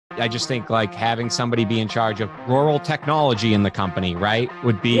I just think like having somebody be in charge of rural technology in the company, right,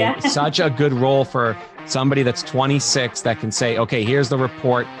 would be Yeah. such a good role for somebody that's 26 that can say, okay, here's the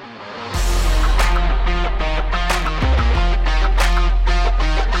report.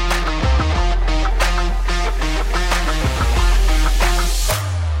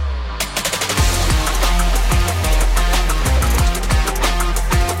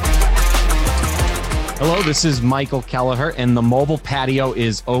 Hello, this is Michael Kelleher, and the mobile patio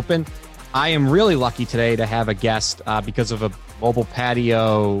is open. I am really lucky today to have a guest because of a mobile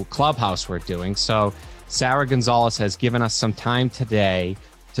patio clubhouse we're doing. So Sarah Gonzalez has given us some time today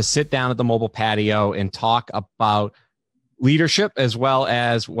to sit down at the mobile patio and talk about leadership as well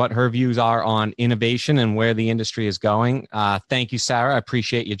as what her views are on innovation and where the industry is going. Thank you, Sarah. I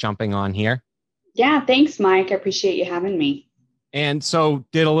appreciate you jumping on here. Yeah, thanks, Mike. I appreciate you having me. And so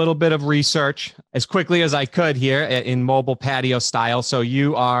did a little bit of research as quickly as I could here in mobile patio style. So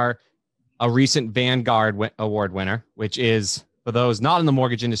you are a recent Vanguard Award winner, which is, for those not in the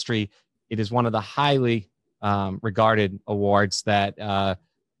mortgage industry, it is one of the highly regarded awards that I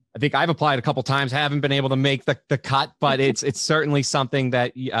think I've applied a couple times, haven't been able to make the cut, but it's certainly something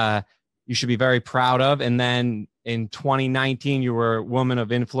that you should be very proud of. And then in 2019, you were Woman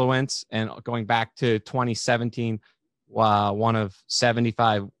of Influence, and going back to 2017, one of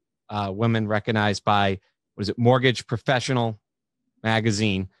 75 women recognized by, what is it, Mortgage Professional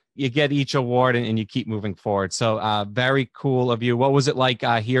magazine. You get each award and you keep moving forward. So very cool of you. What was it like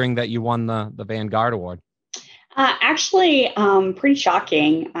hearing that you won the Vanguard Award? Actually, pretty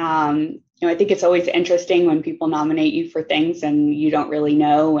shocking. I think it's always interesting when people nominate you for things and you don't really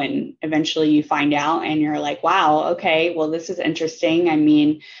know, and eventually you find out and you're like, wow, okay, well, this is interesting. I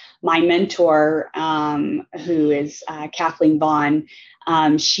mean, my mentor, who is Kathleen Vaughn,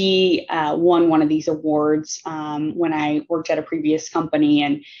 she won one of these awards when I worked at a previous company.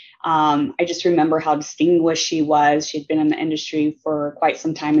 And I just remember how distinguished she was. She'd been in the industry for quite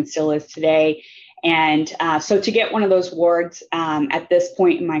some time and still is today. And so to get one of those awards at this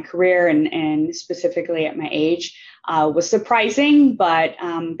point in my career and specifically at my age was surprising, but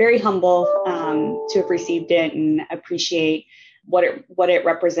very humble to have received it and appreciate what it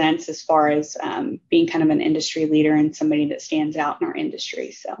represents as far as being kind of an industry leader and somebody that stands out in our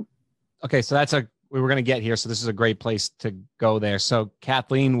industry. So, okay, so we were going to get here. So this is a great place to go there. So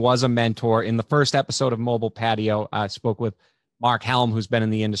Kathleen was a mentor. In the first episode of Mobile Patio, I spoke with Mark Helm, who's been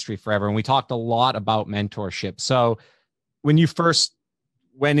in the industry forever, and we talked a lot about mentorship. So when you first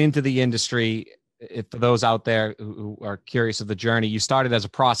went into the industry, for those out there who are curious of the journey, you started as a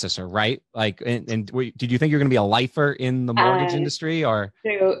processor, right? Like, and did you think you're going to be a lifer in the mortgage industry, or?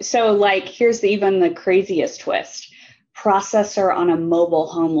 So like, here's even the craziest twist: processor on a mobile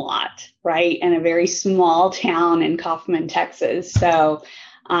home lot, right? In a very small town in Kaufman, Texas. So,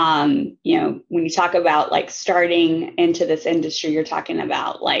 when you talk about like starting into this industry, you're talking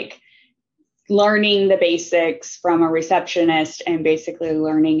about like learning the basics from a receptionist and basically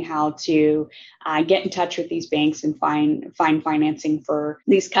learning how to get in touch with these banks and find financing for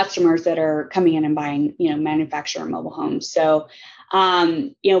these customers that are coming in and buying, manufacturer mobile homes. So,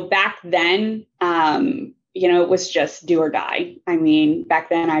 back then, it was just do or die. I mean, back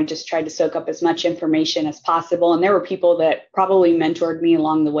then I just tried to soak up as much information as possible. And there were people that probably mentored me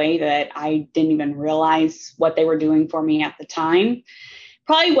along the way that I didn't even realize what they were doing for me at the time.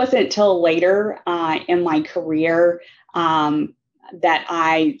 Probably wasn't until later in my career that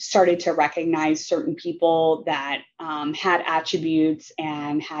I started to recognize certain people that had attributes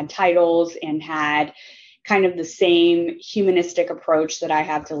and had titles and had kind of the same humanistic approach that I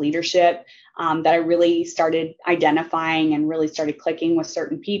have to leadership, that I really started identifying and really started clicking with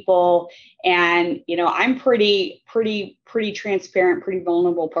certain people. And, I'm pretty transparent, pretty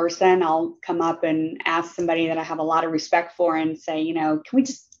vulnerable person. I'll come up and ask somebody that I have a lot of respect for and say, can we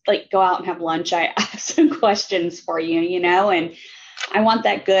just like go out and have lunch? I have some questions for you, and I want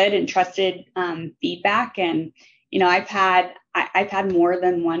that good and trusted feedback. And, I've had more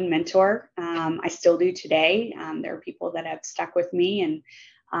than one mentor. I still do today. There are people that have stuck with me, and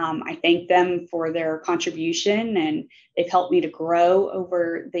I thank them for their contribution, and they've helped me to grow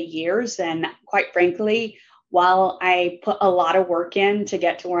over the years. And quite frankly, while I put a lot of work in to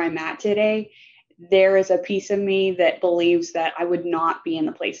get to where I'm at today, there is a piece of me that believes that I would not be in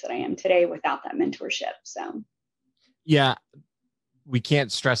the place that I am today without that mentorship. So, yeah, we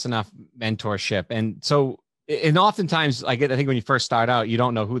can't stress enough mentorship. And oftentimes, I think when you first start out, you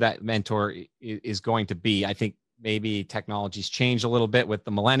don't know who that mentor is going to be. I think maybe technology's changed a little bit with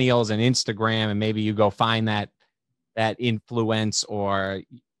the millennials and Instagram, and maybe you go find that influence, or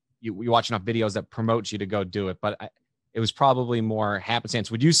you watch enough videos that promotes you to go do it. But it was probably more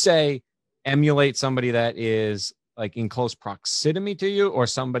happenstance. Would you say emulate somebody that is like in close proximity to you, or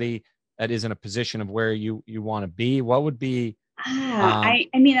somebody that is in a position of where you want to be? What would be I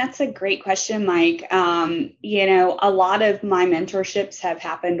mean, that's a great question, Mike. A lot of my mentorships have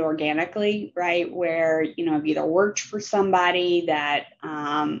happened organically, right? Where, I've either worked for somebody that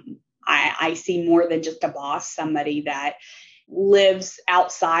I see more than just a boss, somebody that lives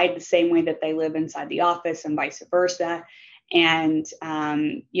outside the same way that they live inside the office and vice versa. And,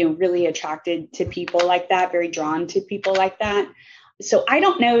 really attracted to people like that, very drawn to people like that. So I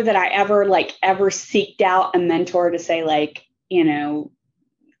don't know that I ever seeked out a mentor to say like,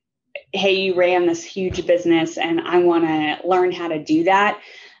 hey, you ran this huge business and I want to learn how to do that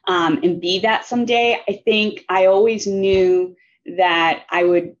and be that someday. I think I always knew that I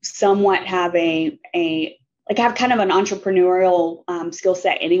would somewhat have have kind of an entrepreneurial skill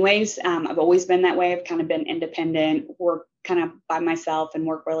set anyways. I've always been that way. I've kind of been independent, work kind of by myself and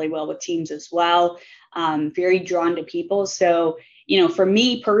work really well with teams as well. Very drawn to people. So, for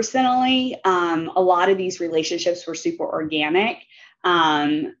me personally, a lot of these relationships were super organic.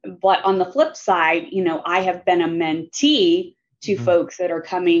 But on the flip side, I have been a mentee to folks that are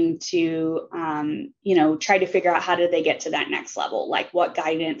coming to, try to figure out how do they get to that next level? Like what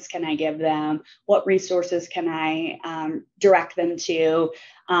guidance can I give them? What resources can I direct them to?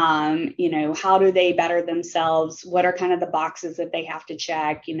 How do they better themselves? What are kind of the boxes that they have to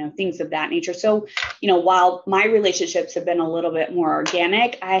check, things of that nature. So, while my relationships have been a little bit more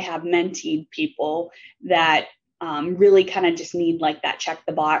organic, I have menteed people that really kind of just need like that check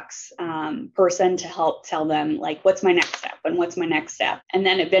the box person to help tell them like, what's my next step and what's my next step. And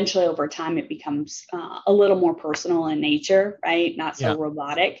then eventually over time, it becomes a little more personal in nature, right? Not so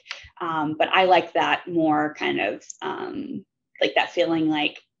robotic. But I like that more kind of like that feeling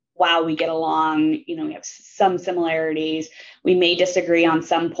like, wow, we get along, we have some similarities. We may disagree on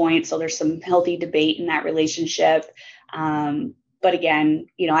some points. So there's some healthy debate in that relationship. But again,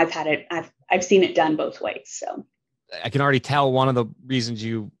 I've seen it done both ways. So I can already tell one of the reasons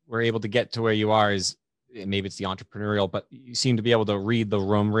you were able to get to where you are is maybe it's the entrepreneurial, but you seem to be able to read the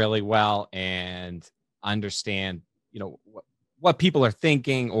room really well and understand, what people are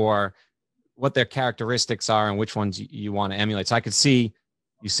thinking or what their characteristics are and which ones you want to emulate. So I could see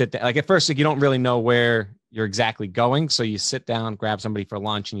you sit there, like at first, like you don't really know where you're exactly going. So you sit down, grab somebody for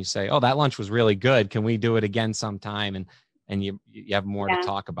lunch and you say, oh, that lunch was really good. Can we do it again sometime? And you have more to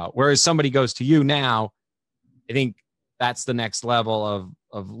talk about. Whereas somebody goes to you now, I think that's the next level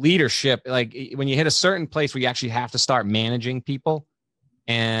of leadership. Like when you hit a certain place where you actually have to start managing people.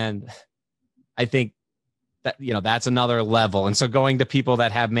 And I think that, that's another level. And so going to people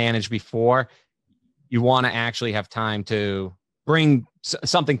that have managed before, you want to actually have time to bring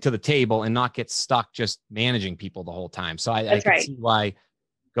something to the table and not get stuck just managing people the whole time. So I can see why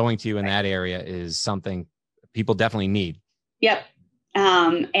going to you in that area is something people definitely need. Yep.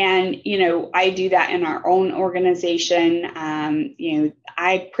 And, I do that in our own organization.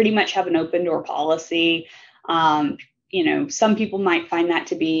 I pretty much have an open door policy. Some people might find that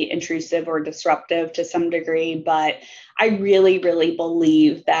to be intrusive or disruptive to some degree, but I really, really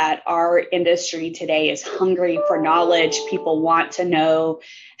believe that our industry today is hungry for knowledge. People want to know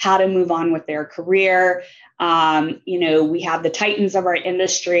how to move on with their career. We have the titans of our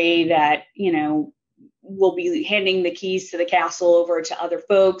industry that, will be handing the keys to the castle over to other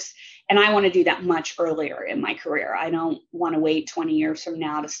folks. And I want to do that much earlier in my career. I don't want to wait 20 years from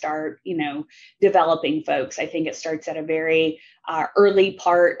now to start, developing folks. I think it starts at a very early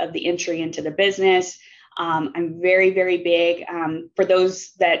part of the entry into the business. I'm very, very big. For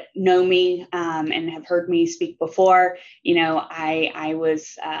those that know me and have heard me speak before, I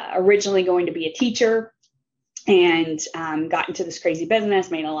was originally going to be a teacher and got into this crazy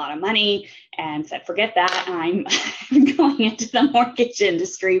business, made a lot of money and said, forget that. I'm going into the mortgage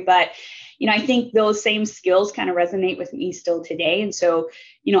industry. But, I think those same skills kind of resonate with me still today. And so,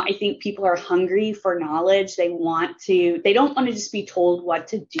 I think people are hungry for knowledge. They don't want to just be told what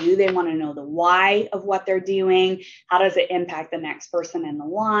to do. They want to know the why of what they're doing. How does it impact the next person in the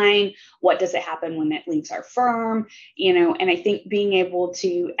line? What does it happen when it leaves our firm? And I think being able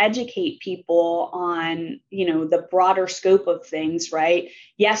to educate people on, the broader scope of things, right?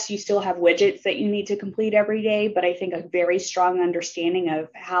 Yes, you still have widgets that you need to complete every day, but I think a very strong understanding of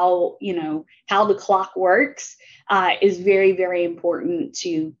how the clock works is very, very important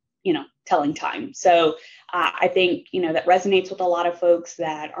to, telling time. So I think, that resonates with a lot of folks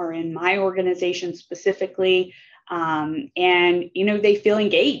that are in my organization specifically. And, they feel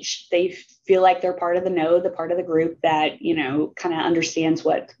engaged. They feel like they're part of the part of the group that, kind of understands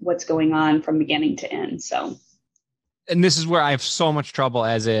what's going on from beginning to end. So. And this is where I have so much trouble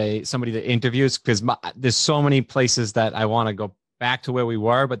as somebody that interviews, because there's so many places that I want to go back to where we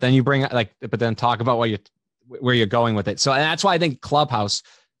were, but then you bring but then talk about where you're going with it. So that's why I think Clubhouse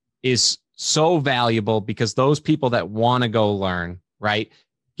is so valuable, because those people that want to go learn, right,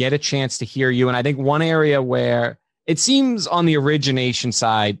 get a chance to hear you. And I think one area where it seems on the origination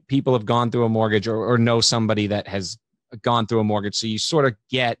side, people have gone through a mortgage or know somebody that has gone through a mortgage. So you sort of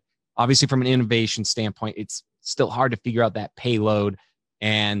get, obviously from an innovation standpoint, it's still hard to figure out that payload.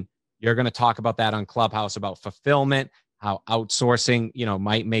 And you're going to talk about that on Clubhouse, about fulfillment, how outsourcing,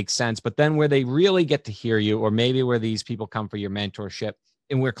 might make sense. But then where they really get to hear you, or maybe where these people come for your mentorship,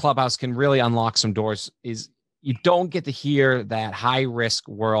 and where Clubhouse can really unlock some doors, is you don't get to hear that high risk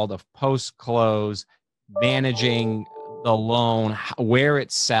world of post close, managing the loan, where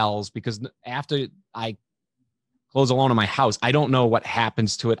it sells, because after I close a loan on my house, I don't know what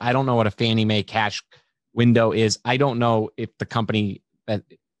happens to it. I don't know what a Fannie Mae cash window is. I don't know if the company that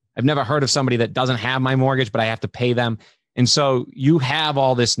I've never heard of somebody that doesn't have my mortgage, but I have to pay them. And so you have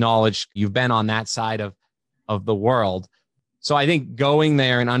all this knowledge. You've been on that side of the world. So I think going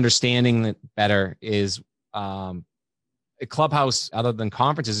there and understanding it better is a Clubhouse, other than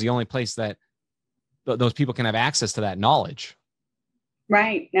conferences, is the only place that those people can have access to that knowledge.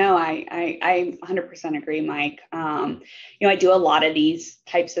 Right. No, I 100% agree, Mike. I do a lot of these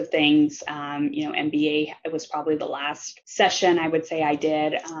types of things. MBA, it was probably the last session I would say I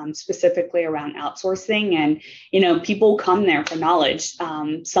did specifically around outsourcing. And, people come there for knowledge.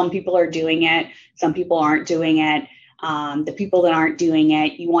 Some people are doing it. Some people aren't doing it. The people that aren't doing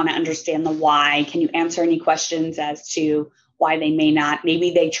it, you want to understand the why. Can you answer any questions as to why they may not?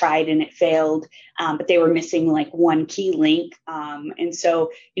 Maybe they tried and it failed, but they were missing like one key link. And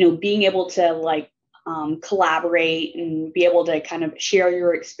so, being able to collaborate and be able to kind of share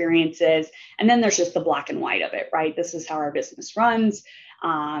your experiences. And then there's just the black and white of it, right? This is how our business runs.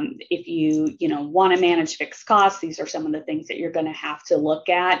 If you want to manage fixed costs, these are some of the things that you're going to have to look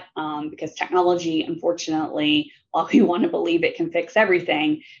at, because technology, unfortunately, while we want to believe it can fix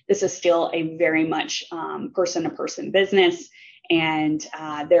everything, this is still a very much person-to-person business. And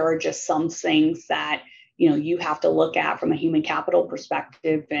there are just some things that you have to look at from a human capital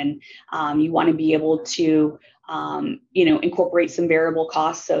perspective, and you want to be able to incorporate some variable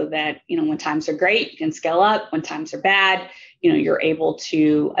costs so that when times are great, you can scale up. When times are bad, you're able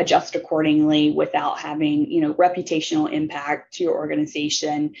to adjust accordingly without having reputational impact to your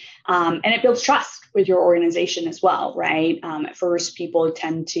organization, and it builds trust with your organization as well, right? At first, people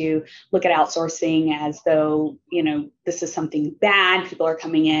tend to look at outsourcing as though this is something bad. People are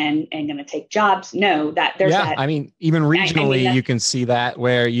coming in and going to take jobs. No, that there's that. I mean, even regionally, you can see that,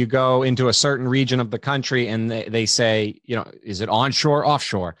 where you go into a certain region of the country and they say, is it onshore,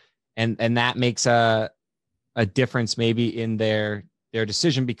 offshore? And that makes a difference maybe in their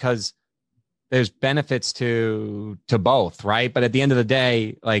decision, because there's benefits to both, right? But at the end of the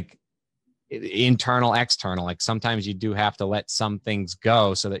day, like internal, external, like sometimes you do have to let some things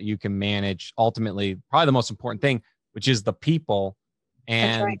go so that you can manage ultimately probably the most important thing, which is the people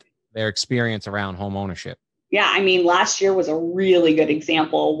and their experience around home ownership. Yeah. I mean, last year was a really good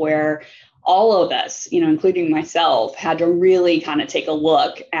example where all of us, including myself, had to really kind of take a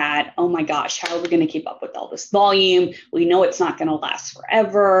look at, oh my gosh, how are we going to keep up with all this volume? We know it's not going to last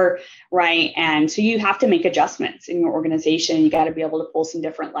forever, right? And so you have to make adjustments in your organization. You got to be able to pull some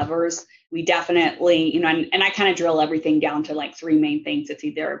different levers. We definitely, and I kind of drill everything down to like three main things. It's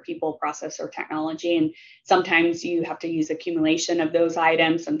either people, process, or technology. And sometimes you have to use accumulation of those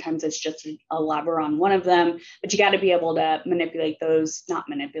items. Sometimes it's just a lever on one of them, but you got to be able to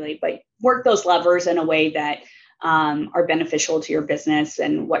but work those levers in a way that are beneficial to your business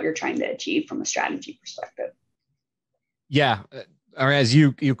and what you're trying to achieve from a strategy perspective. Yeah. Or as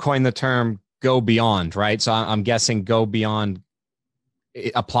you coined the term, go beyond, right? So I'm guessing go beyond,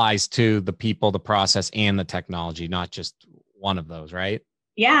 it applies to the people, the process, and the technology, not just one of those, right?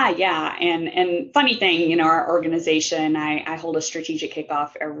 Yeah. And funny thing, our organization, I hold a strategic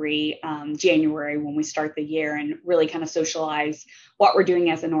kickoff every January when we start the year, and really kind of socialize what we're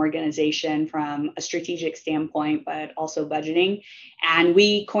doing as an organization from a strategic standpoint, but also budgeting. And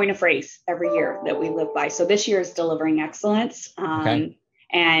we coin a phrase every year that we live by. So this year is delivering excellence. Okay.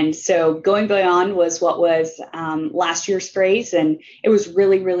 And so going beyond was what was last year's phrase. And it was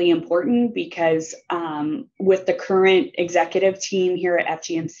really, really important because with the current executive team here at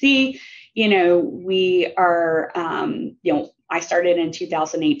FGMC, we are, I started in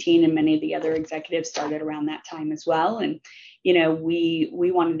 2018, and many of the other executives started around that time as well. And, we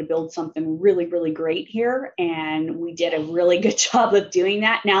wanted to build something really, really great here, and we did a really good job of doing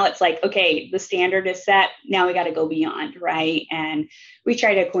that. Now it's like, okay, the standard is set. Now we got to go beyond, right? And we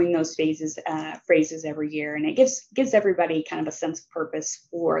try to coin those phrases every year, and it gives everybody kind of a sense of purpose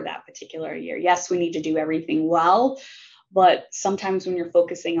for that particular year. Yes, we need to do everything well, but sometimes when you're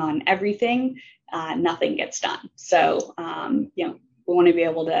focusing on everything, nothing gets done. So, we want to be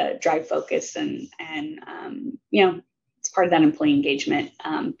able to drive focus and it's part of that employee engagement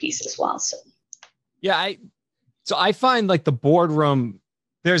piece as well. So, yeah, I find like the boardroom,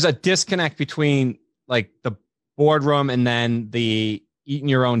 there's a disconnect between like the boardroom and then the eating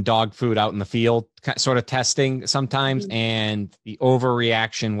your own dog food out in the field sort of testing sometimes, and the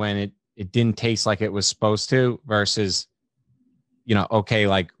overreaction when it didn't taste like it was supposed to versus, okay,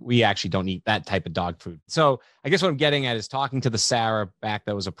 like we actually don't eat that type of dog food. So I guess what I'm getting at is talking to the Sarah back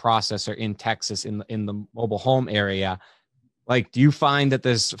that was a processor in Texas in the mobile home area. Like, do you find that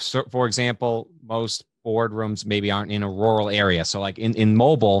there's, for example, most boardrooms maybe aren't in a rural area? So like in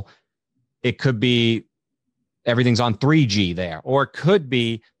mobile, it could be everything's on 3G there, or it could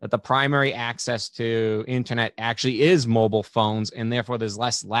be that the primary access to internet actually is mobile phones, and therefore there's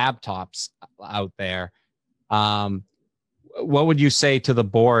less laptops out there. What would you say to the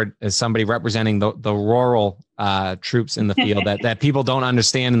board as somebody representing the rural troops in the field that people don't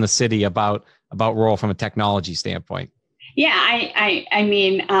understand in the city about rural from a technology standpoint? Yeah,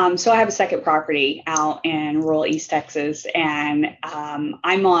 so I have a second property out in rural East Texas, and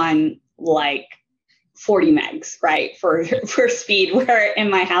I'm on like 40 megs, right, for speed, where in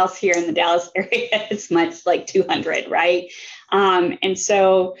my house here in the Dallas area, it's much like 200, right? And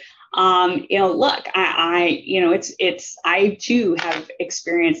so, look, I too have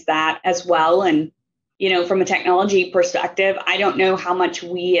experienced that as well. And, from a technology perspective, I don't know how much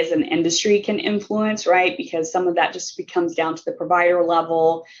we as an industry can influence, right? Because some of that just becomes down to the provider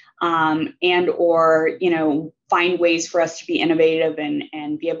level, or find ways for us to be innovative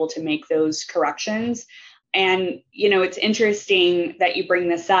and be able to make those corrections. And, it's interesting that you bring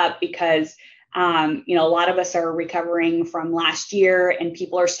this up because a lot of us are recovering from last year, and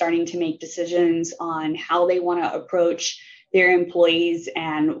people are starting to make decisions on how they want to approach their employees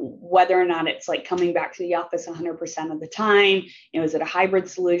and whether or not it's like coming back to the office 100% of the time. Is it a hybrid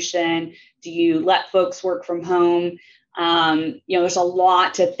solution? Do you let folks work from home? There's a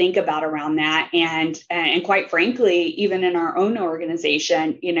lot to think about around that. And quite frankly, even in our own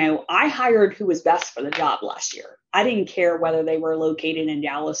organization, I hired who was best for the job last year. I didn't care whether they were located in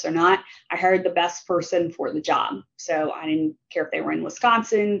Dallas or not. I hired the best person for the job. So I didn't care if they were in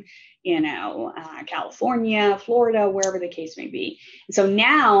Wisconsin, California, Florida, wherever the case may be. And so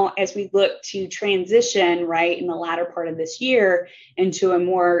now, as we look to transition, right, in the latter part of this year into a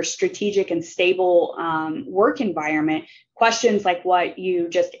more strategic and stable work environment, questions like what you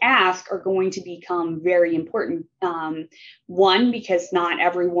just asked are going to become very important. One, because not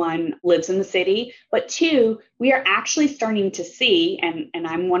everyone lives in the city, but two, we are actually starting to see, and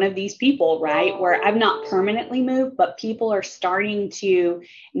I'm one of these people, right, where I've not permanently moved, but people are starting to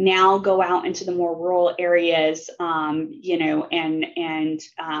now go out into the more rural areas,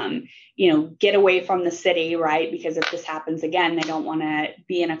 get away from the city, right? Because if this happens again, they don't want to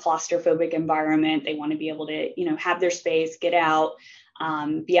be in a claustrophobic environment. They want to be able to, have their space, get out,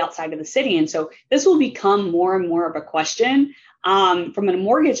 be outside of the city. And so this will become more and more of a question. From a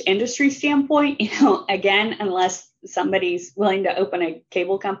mortgage industry standpoint, again, unless somebody's willing to open a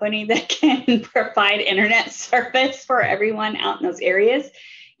cable company that can provide internet service for everyone out in those areas,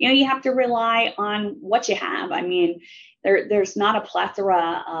 you have to rely on what you have. I mean, there's not a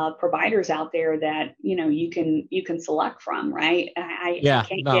plethora of providers out there that you can select from, right? I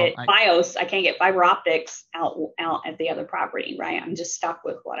can't get BIOS, I can't get fiber optics out at the other property, right? I'm just stuck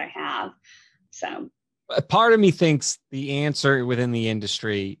with what I have. So part of me thinks the answer within the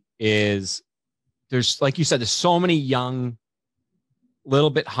industry is there's, like you said, there's so many young,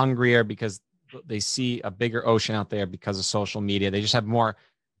 little bit hungrier because they see a bigger ocean out there because of social media. They just have more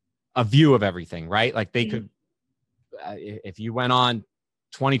a view of everything, right? Like they could, if you went on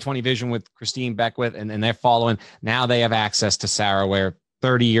 2020 Vision with Christine Beckwith and they're following, now they have access to Sarah, where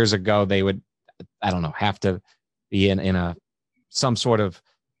 30 years ago they would, have to be in some sort of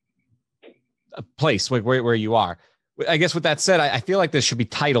a place where you are. I guess with that said, I feel like there should be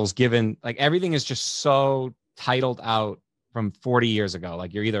titles given, like everything is just so titled out from 40 years ago.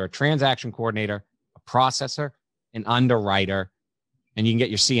 Like you're either a transaction coordinator, a processor, an underwriter, and you can get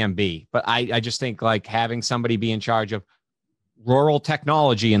your CMB. But I just think like having somebody be in charge of rural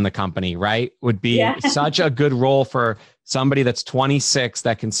technology in the company, right, would be such a good role for somebody that's 26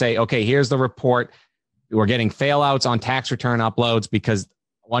 that can say, okay, here's the report. we're getting failouts on tax return uploads because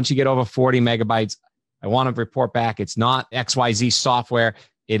once you get over 40 megabytes, I want to report back. It's not XYZ software.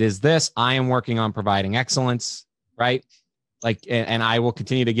 It is this. I am working on providing excellence, right? Like, and I will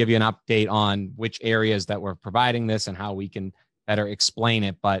continue to give you an update on which areas that we're providing this and how we can better explain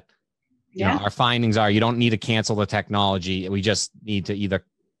it. But you know, our findings are you don't need to cancel the technology. We just need to either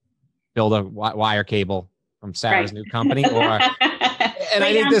build a wire cable from Sarah's new company, or and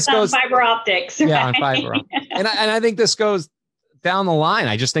I think this goes fiber optics. Right? Yeah, on fiber optics. And I think this goes down the line.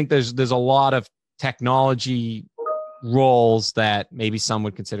 I just think there's a lot of technology roles that maybe some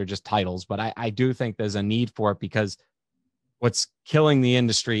would consider just titles, but I do think there's a need for it because what's killing the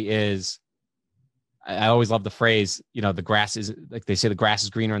industry is, I always love the phrase, you know, the grass is, like they say, the grass is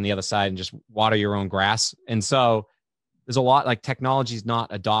greener on the other side, and just water your own grass. And so there's a lot, like, technology is not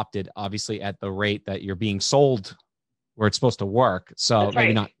adopted, obviously, at the rate that you're being sold where it's supposed to work. So That's maybe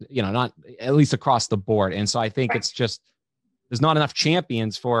right. not, you know, not at least across the board. And so I think it's just, there's not enough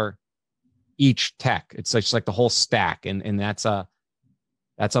champions for each tech. It's just like the whole stack. And that's a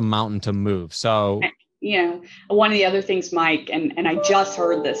mountain to move. So, you know, one of the other things, Mike, and I just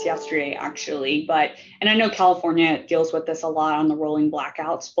heard this yesterday, actually, and I know California deals with this a lot on the rolling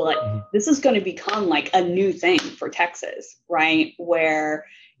blackouts, but this is going to become like a new thing for Texas, right? Where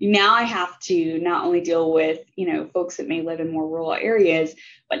now I have to not only deal with, you know, folks that may live in more rural areas,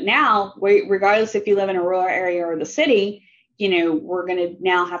 but now, regardless if you live in a rural area or the city, you know, we're going to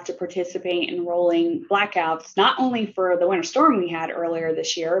now have to participate in rolling blackouts, not only for the winter storm we had earlier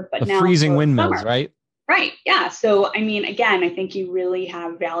this year, but the now freezing windmills, summer. right? Right. Yeah. So, I mean, again, I think you really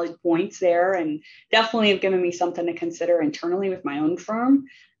have valid points there, and definitely have given me something to consider internally with my own firm.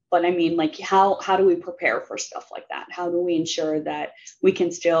 But I mean, like, how do we prepare for stuff like that? How do we ensure that we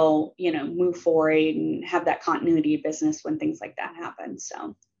can still, you know, move forward and have that continuity of business when things like that happen?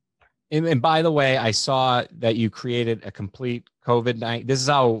 So. And by the way, I saw that you created a complete COVID-19. This is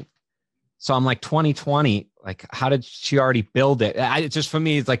how, so I'm like 2020, like, how did she already build it? Just for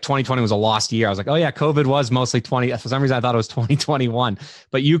me, it's like 2020 was a lost year. I was like, oh yeah, COVID was mostly 20. For some reason, I thought it was 2021,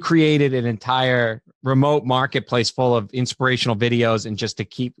 but you created an entire remote marketplace full of inspirational videos, and just to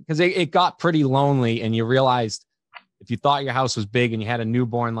keep, because it got pretty lonely, and you realized if you thought your house was big and you had a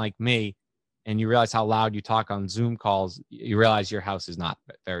newborn like me, and you realize how loud you talk on Zoom calls, you realize your house is not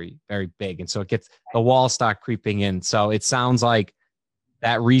very, very big. And so the walls start creeping in. So it sounds like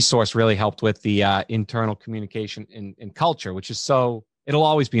that resource really helped with the internal communication and culture, which is it'll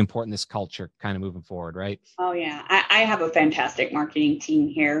always be important, this culture kind of moving forward, right? Oh yeah, I have a fantastic marketing team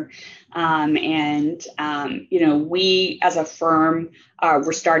here. You know, we as a firm,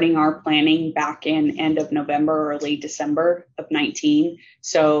 we're starting our planning back in end of November, early December of 19.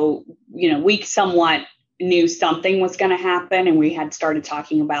 So, you know, we somewhat knew something was going to happen, and we had started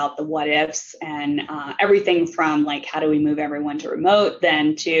talking about the what ifs and everything from like, how do we move everyone to remote,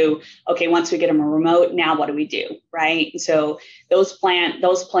 then to, okay, once we get them a remote, now what do we do, right? So those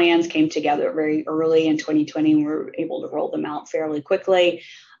plans came together very early in 2020, and we were able to roll them out fairly quickly.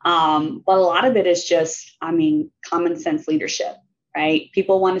 But a lot of it is just, I mean, common sense leadership, right?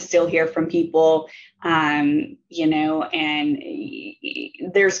 People want to still hear from people, you know, and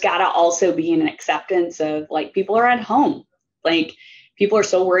there's got to also be an acceptance of, like, people are at home. Like, people are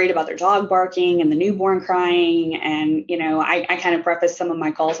so worried about their dog barking and the newborn crying. And, you know, I kind of preface some of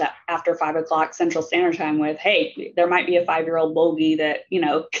my calls after 5 o'clock Central Standard Time with, hey, there might be a 5-year-old bogey that, you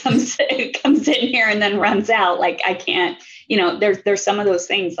know, comes in here and then runs out. Like, I can't, you know, there's some of those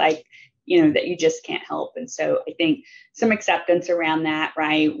things, like, you know, that you just can't help. And so I think some acceptance around that,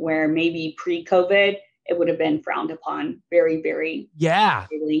 right? Where maybe pre-COVID, it would have been frowned upon very, very,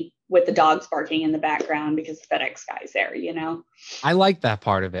 really, with the dogs barking in the background because the FedEx guy's there, you know? I liked that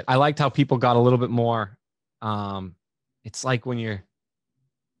part of it. I liked how people got a little bit more. It's like when you're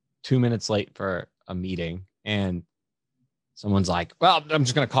 2 minutes late for a meeting and someone's like, well, I'm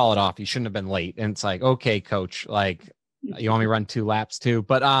just going to call it off. You shouldn't have been late. And it's like, okay, coach, like, you want me to run 2 laps too?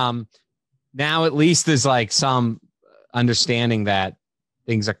 But now at least there's like some understanding that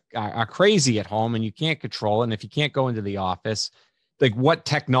things are crazy at home and you can't control it. And if you can't go into the office, like, what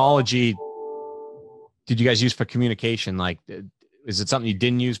technology did you guys use for communication? Like, is it something you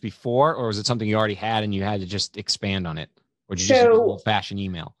didn't use before, or is it something you already had and you had to just expand on it? Or did you just use old-fashioned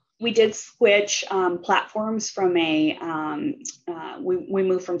email? We did switch platforms from we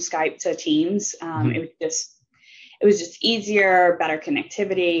moved from Skype to Teams. It was just easier, better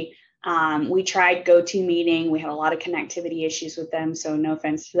connectivity. We tried GoToMeeting. We had a lot of connectivity issues with them. So no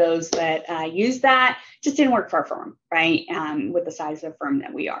offense to those that use that, just didn't work for our firm, right? With the size of the firm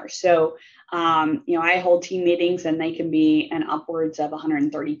that we are. So, I hold team meetings and they can be an upwards of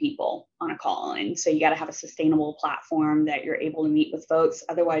 130 people on a call. And so you got to have a sustainable platform that you're able to meet with folks.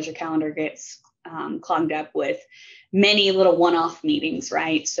 Otherwise your calendar gets clogged up with many little one-off meetings,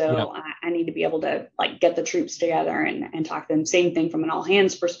 right? So I need to be able to get the troops together and talk to them. Same thing from an all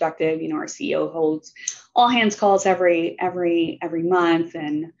hands perspective. Our CEO holds all hands calls every month,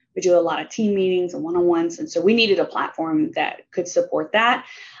 and we do a lot of team meetings and one-on-ones. And so we needed a platform that could support that.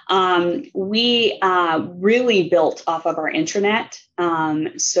 We really built off of our intranet.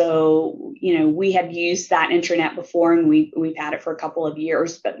 So, we have used that intranet before, and we've had it for a couple of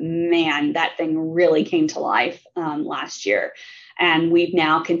years, but man, that thing really came to life last year. And we've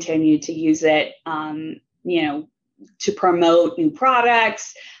now continued to use it, to promote new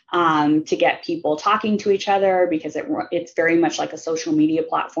products, to get people talking to each other, because it's very much like a social media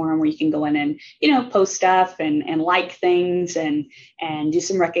platform where you can go in and, post stuff and like things and do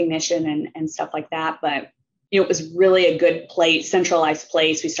some recognition and stuff like that. But, it was really a good place, centralized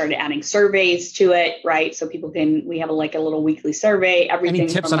place. We started adding surveys to it, right? So we have a little weekly survey. Any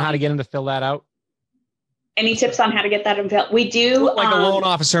tips on how to get them to fill that out? Any tips on how to get that info? We do. Like a loan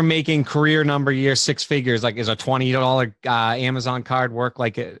officer making career number year 6 figures, is a $20 Amazon card work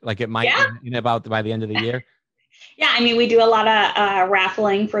like it might in about by the end of the year? Yeah, we do a lot of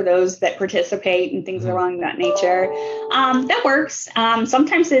raffling for those that participate and things along that nature. That works.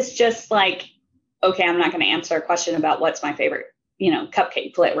 Sometimes it's just okay, I'm not going to answer a question about what's my favorite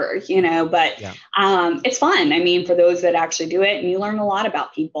cupcake flavor, but it's fun. For those that actually do it, and you learn a lot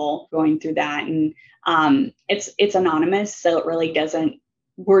about people going through that. And it's anonymous. So it really doesn't,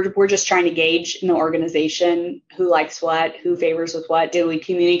 we're just trying to gauge in the organization who likes what, who favors with what. Do we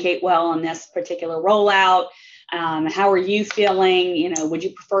communicate well on this particular rollout? How are you feeling? Would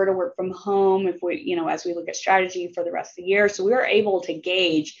you prefer to work from home if we, as we look at strategy for the rest of the year? So we were able to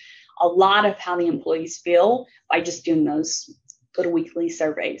gauge a lot of how the employees feel by just doing those little weekly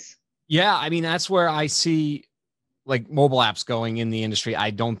surveys. Yeah. That's where I see mobile apps going in the industry. I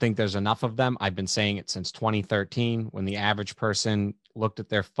don't think there's enough of them. I've been saying it since 2013, when the average person looked at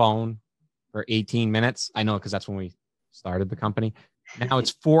their phone for 18 minutes. I know, because that's when we started the company. Now it's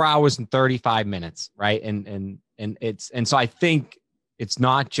 4 hours and 35 minutes. Right. And so I think it's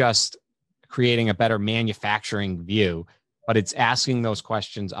not just creating a better manufacturing view, but it's asking those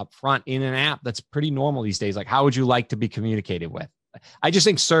questions up front in an app that's pretty normal these days. How would you like to be communicated with? I just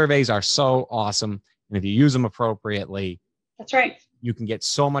think surveys are so awesome. And if you use them appropriately, that's right, you can get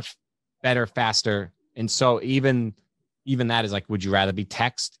so much better, faster. And so even that is would you rather be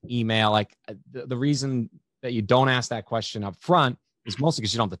text, email? The reason that you don't ask that question up front is mostly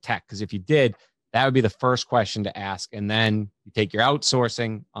because you don't have the tech. Because if you did, that would be the first question to ask. And then you take your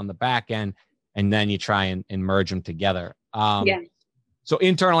outsourcing on the back end, and then you try and merge them together. So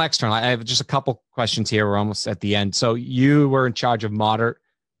internal, external, I have just a couple questions here. We're almost at the end. So you were in charge of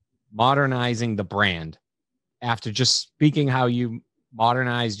modernizing the brand, after just speaking how you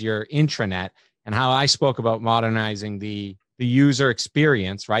modernized your intranet and how I spoke about modernizing the user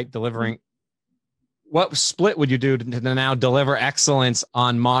experience, right? Delivering. What split would you do to now deliver excellence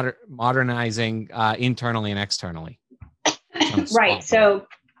on modernizing internally and externally? Right. So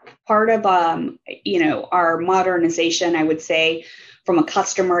part of our modernization, I would say, from a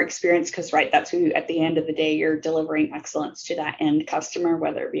customer experience, because that's who at the end of the day you're delivering excellence to, that end customer,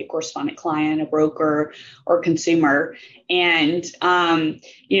 whether it be a correspondent client, a broker, or consumer. And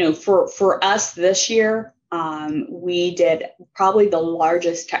for us this year, we did probably the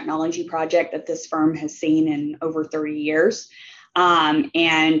largest technology project that this firm has seen in over 30 years.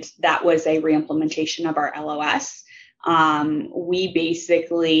 And that was a reimplementation of our LOS. We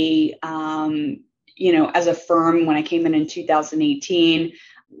basically, as a firm, when I came in 2018,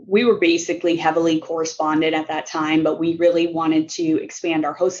 we were basically heavily correspondent at that time, but we really wanted to expand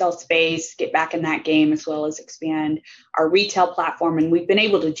our wholesale space, get back in that game, as well as expand our retail platform. And we've been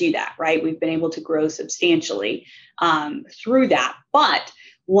able to do that, right? We've been able to grow substantially through that. But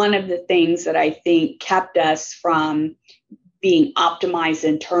one of the things that I think kept us from being optimized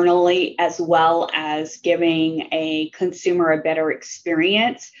internally, as well as giving a consumer a better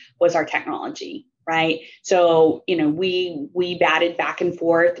experience, was our technology. Right. So, we batted back and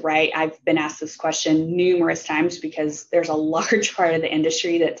forth, right? I've been asked this question numerous times because there's a large part of the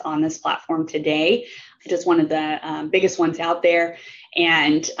industry that's on this platform today. It is one of the biggest ones out there.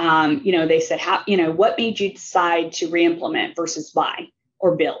 And, they said, what made you decide to reimplement versus buy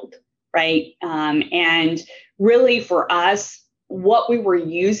or build? Right. And really for us, what we were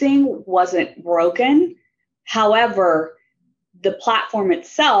using wasn't broken. However, the platform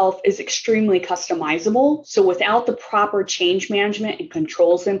itself is extremely customizable. So without the proper change management and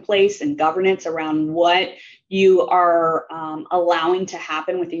controls in place and governance around what you are allowing to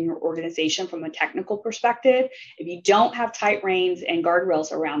happen within your organization from a technical perspective, if you don't have tight reins and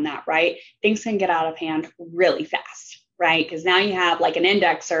guardrails around that, right, things can get out of hand really fast. Right? Because now you have like an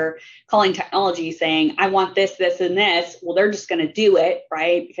indexer calling technology saying, I want this, this, and this. Well, they're just going to do it,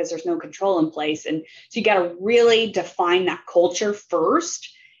 right? Because there's no control in place. And so you got to really define that culture first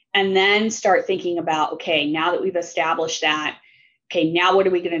and then start thinking about, okay, now that we've established that, okay, now what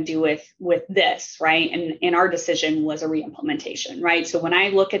are we going to do with this, right? And our decision was a re-implementation, right? So when I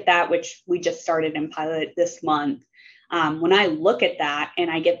look at that, which we just started in pilot this month, when I look at that and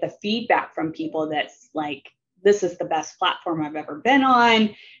I get the feedback from people that's like, this is the best platform I've ever been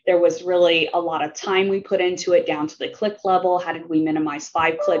on. There was really a lot of time we put into it down to the click level. How did we minimize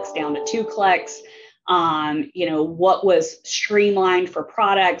 5 clicks down to 2 clicks? What was streamlined for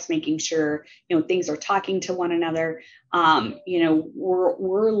products, making sure, things are talking to one another.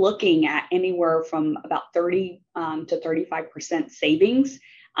 We're looking at anywhere from about 30 to 35% savings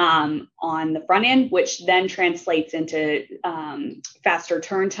on the front end, which then translates into faster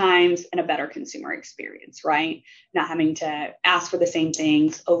turn times and a better consumer experience, right? Not having to ask for the same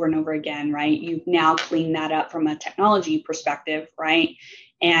things over and over again, right? You've now cleaned that up from a technology perspective, right?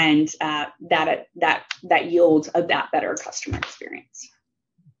 And that yields that better customer experience.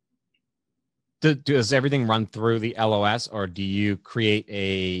 Does everything run through the LOS, or do you create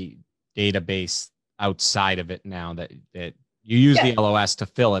a database outside of it now that you use the LOS to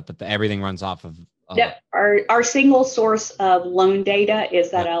fill it, but everything runs off of? Yep. Our single source of loan data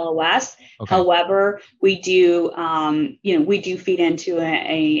is that LOS. Okay. However, we do feed into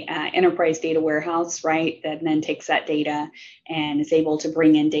a enterprise data warehouse, right? That then takes that data and is able to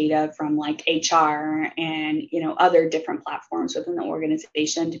bring in data from like HR and other different platforms within the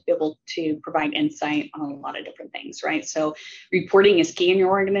organization to be able to provide insight on a lot of different things, right? So reporting is key in your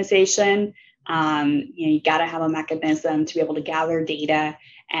organization. You got to have a mechanism to be able to gather data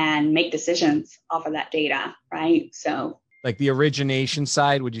and make decisions off of that data, right? So like the origination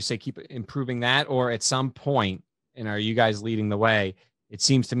side, would you say keep improving that, or at some point, and are you guys leading the way? It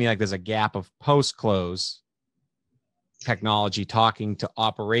seems to me like there's a gap of post-close technology talking to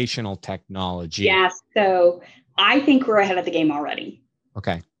operational technology. Yeah, so I think we're ahead of the game already.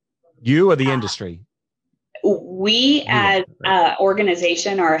 Okay. You or the industry? We as an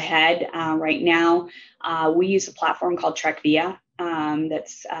organization are ahead right now. We use a platform called TrekVia.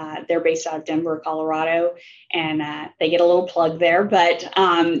 They're based out of Denver, Colorado, and they get a little plug there. But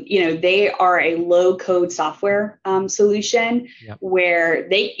they are a low-code software solution where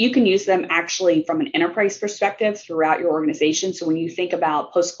you can use them actually from an enterprise perspective throughout your organization. So when you think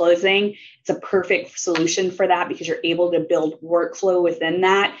about post-closing, it's a perfect solution for that because you're able to build workflow within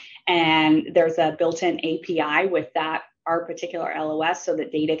that. And there's a built-in API with our particular LOS so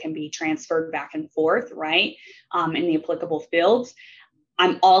that data can be transferred back and forth, right, in the applicable fields.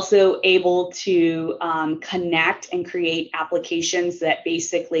 I'm also able to connect and create applications that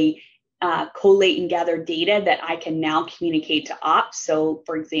basically collate and gather data that I can now communicate to ops. So,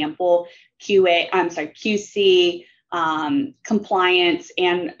 for example, QC, compliance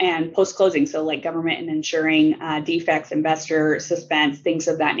and post-closing. So like government and ensuring defects, investor suspense, things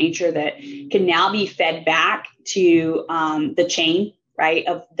of that nature that can now be fed back to the chain, right,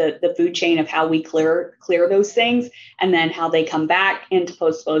 of the food chain of how we clear those things, and then how they come back into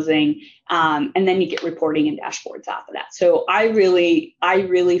post-closing. And then you get reporting and dashboards off of that. So I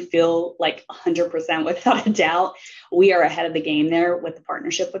really feel like 100% without a doubt, we are ahead of the game there with the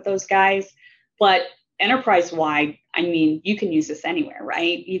partnership with those guys. But enterprise-wide, I mean, you can use this anywhere,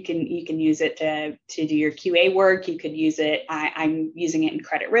 right? You can use it to do your QA work. You could use it. I'm using it in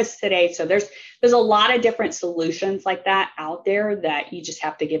credit risk today. So there's a lot of different solutions like that out there that you just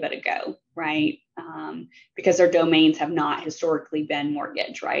have to give it a go, right? Because their domains have not historically been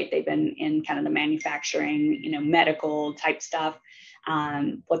mortgage, right? They've been in kind of the manufacturing, medical type stuff.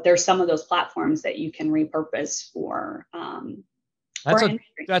 But there's some of those platforms that you can repurpose for.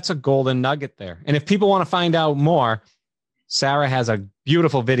 That's a golden nugget there. And if people want to find out more, Sarah has a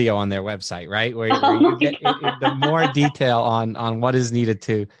beautiful video on their website, right? Where you get the more detail on what is needed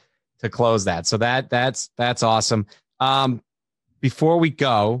to close that. So that's awesome. Before we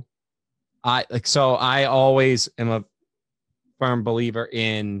go, I always am a firm believer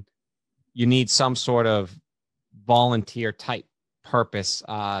in you need some sort of volunteer type purpose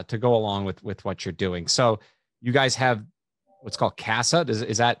to go along with what you're doing. So you guys have what's called CASA.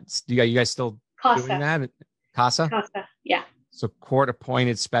 Is that you guys still CASA. doing that? CASA? CASA, yeah. So court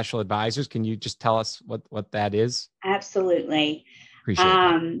appointed special advisors. Can you just tell us what that is? Absolutely. Appreciate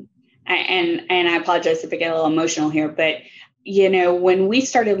that. And I apologize if I get a little emotional here, but when we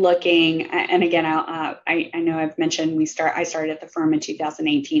started looking, and again, I know I've mentioned I started at the firm in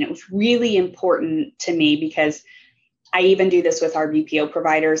 2018. It was really important to me because I even do this with our BPO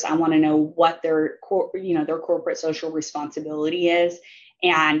providers. I want to know what their corporate social responsibility is.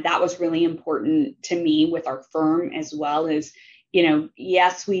 And that was really important to me with our firm as well as,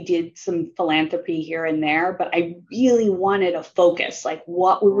 yes, we did some philanthropy here and there, but I really wanted a focus, like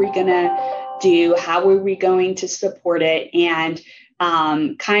what were we going to do? How were we going to support it? And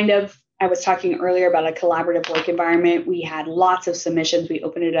I was talking earlier about a collaborative work environment. We had lots of submissions. We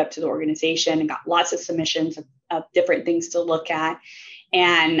opened it up to the organization and got lots of submissions of different things to look at.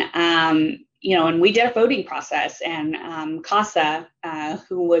 And, and we did a voting process, and CASA,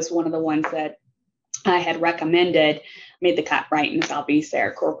 who was one of the ones that I had recommended, made the cut right in the Southeast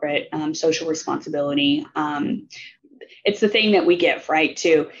there, corporate social responsibility. It's the thing that we give, right,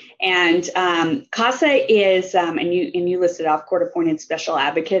 too. And CASA is, and you listed off court-appointed special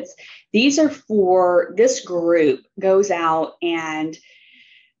advocates. These are for, this group goes out and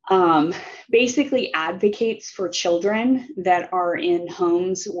basically advocates for children that are in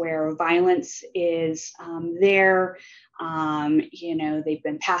homes where violence is there. They've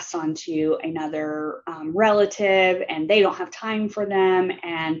been passed on to another relative and they don't have time for them.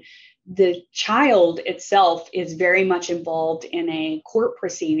 And the child itself is very much involved in a court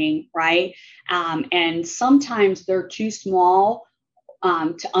proceeding, right? And sometimes they're too small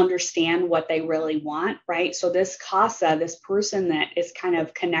to understand what they really want, right? So this CASA, this person that is kind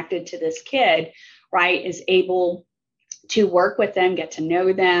of connected to this kid, right, is able to work with them, get to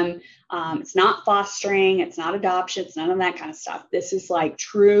know them. It's not fostering, it's not adoption, it's none of that kind of stuff. This is like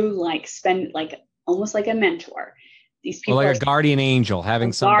true, almost like a mentor. These people like a guardian angel,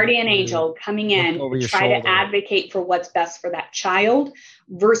 having some guardian angel coming in to try to advocate for what's best for that child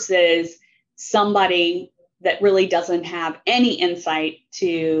versus somebody that really doesn't have any insight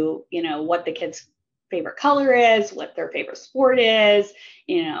to, what the kid's favorite color is, what their favorite sport is,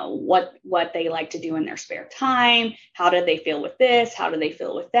 what they like to do in their spare time. How do they feel with this? How do they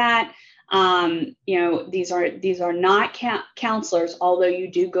feel with that? These are not counselors, although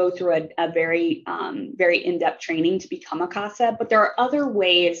you do go through a very, very in-depth training to become a CASA, but there are other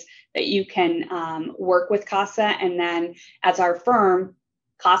ways that you can work with CASA. And then as our firm,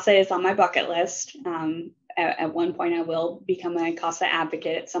 CASA is on my bucket list. At one point, I will become a CASA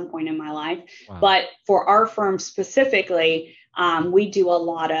advocate at some point in my life. Wow. But for our firm specifically, we do a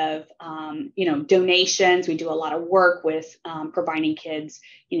lot of, donations. We do a lot of work with providing kids,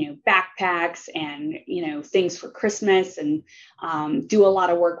 backpacks and, things for Christmas, and do a lot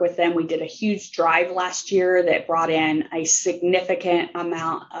of work with them. We did a huge drive last year that brought in a significant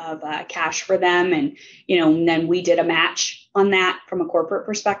amount of cash for them. And, and then we did a match on that from a corporate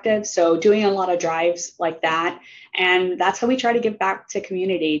perspective. So doing a lot of drives like that. And that's how we try to give back to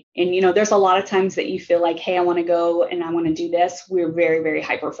community. And, there's a lot of times that you feel like, hey, I want to go and I want to do this. We're very, very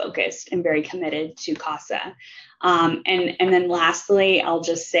hyper-focused and very committed to CASA. And then lastly, I'll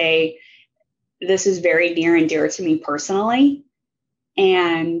just say, this is very near and dear to me personally.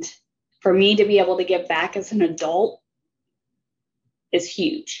 And for me to be able to give back as an adult is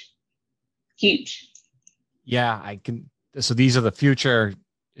huge, huge. Yeah, I can. So these are the future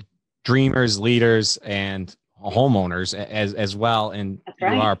dreamers, leaders, and homeowners as well. And you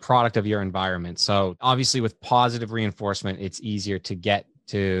are a product of your environment. So obviously with positive reinforcement, it's easier to get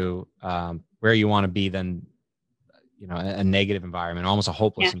to where you want to be than, a negative environment, almost a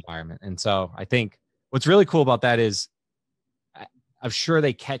hopeless environment. And so I think what's really cool about that is I'm sure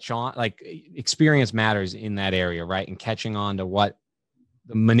they catch on, like experience matters in that area, right? And catching on to what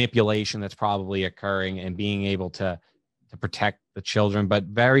the manipulation that's probably occurring and being able to protect the children. But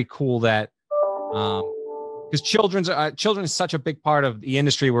very cool that because children is such a big part of the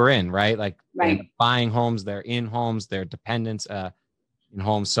industry we're in, right? Like They're buying homes, they're in homes, they're dependents in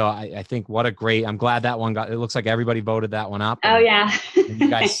homes. So I think I'm glad that one it looks like everybody voted that one up. Oh yeah. And you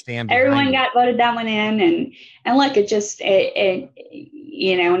guys stand behind Everyone got voted that one in. And look, it just, and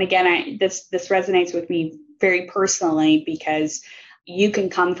again, this resonates with me very personally because you can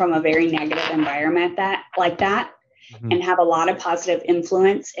come from a very negative environment like that and have a lot of positive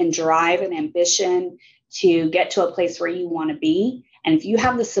influence and drive and ambition to get to a place where you want to be. And if you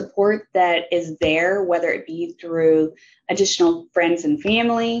have the support that is there, whether it be through additional friends and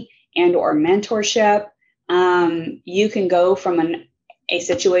family and or mentorship, you can go from a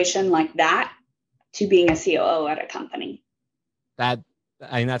situation like that to being a COO at a company. That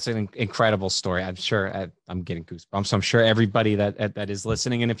I mean, that's an incredible story. I'm sure I'm getting goosebumps. So I'm sure everybody that is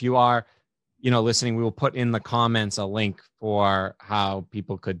listening, and if you are, listening, we will put in the comments a link for how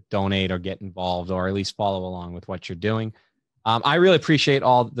people could donate or get involved, or at least follow along with what you're doing. I really appreciate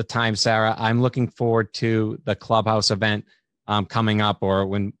all the time, Sarah. I'm looking forward to the Clubhouse event coming up, or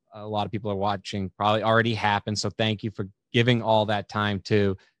when a lot of people are watching, probably already happened. So thank you for giving all that time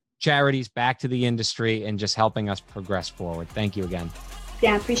to charities, back to the industry, and just helping us progress forward. Thank you again.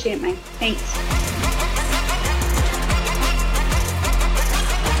 Yeah, I appreciate it, Mike. Thanks.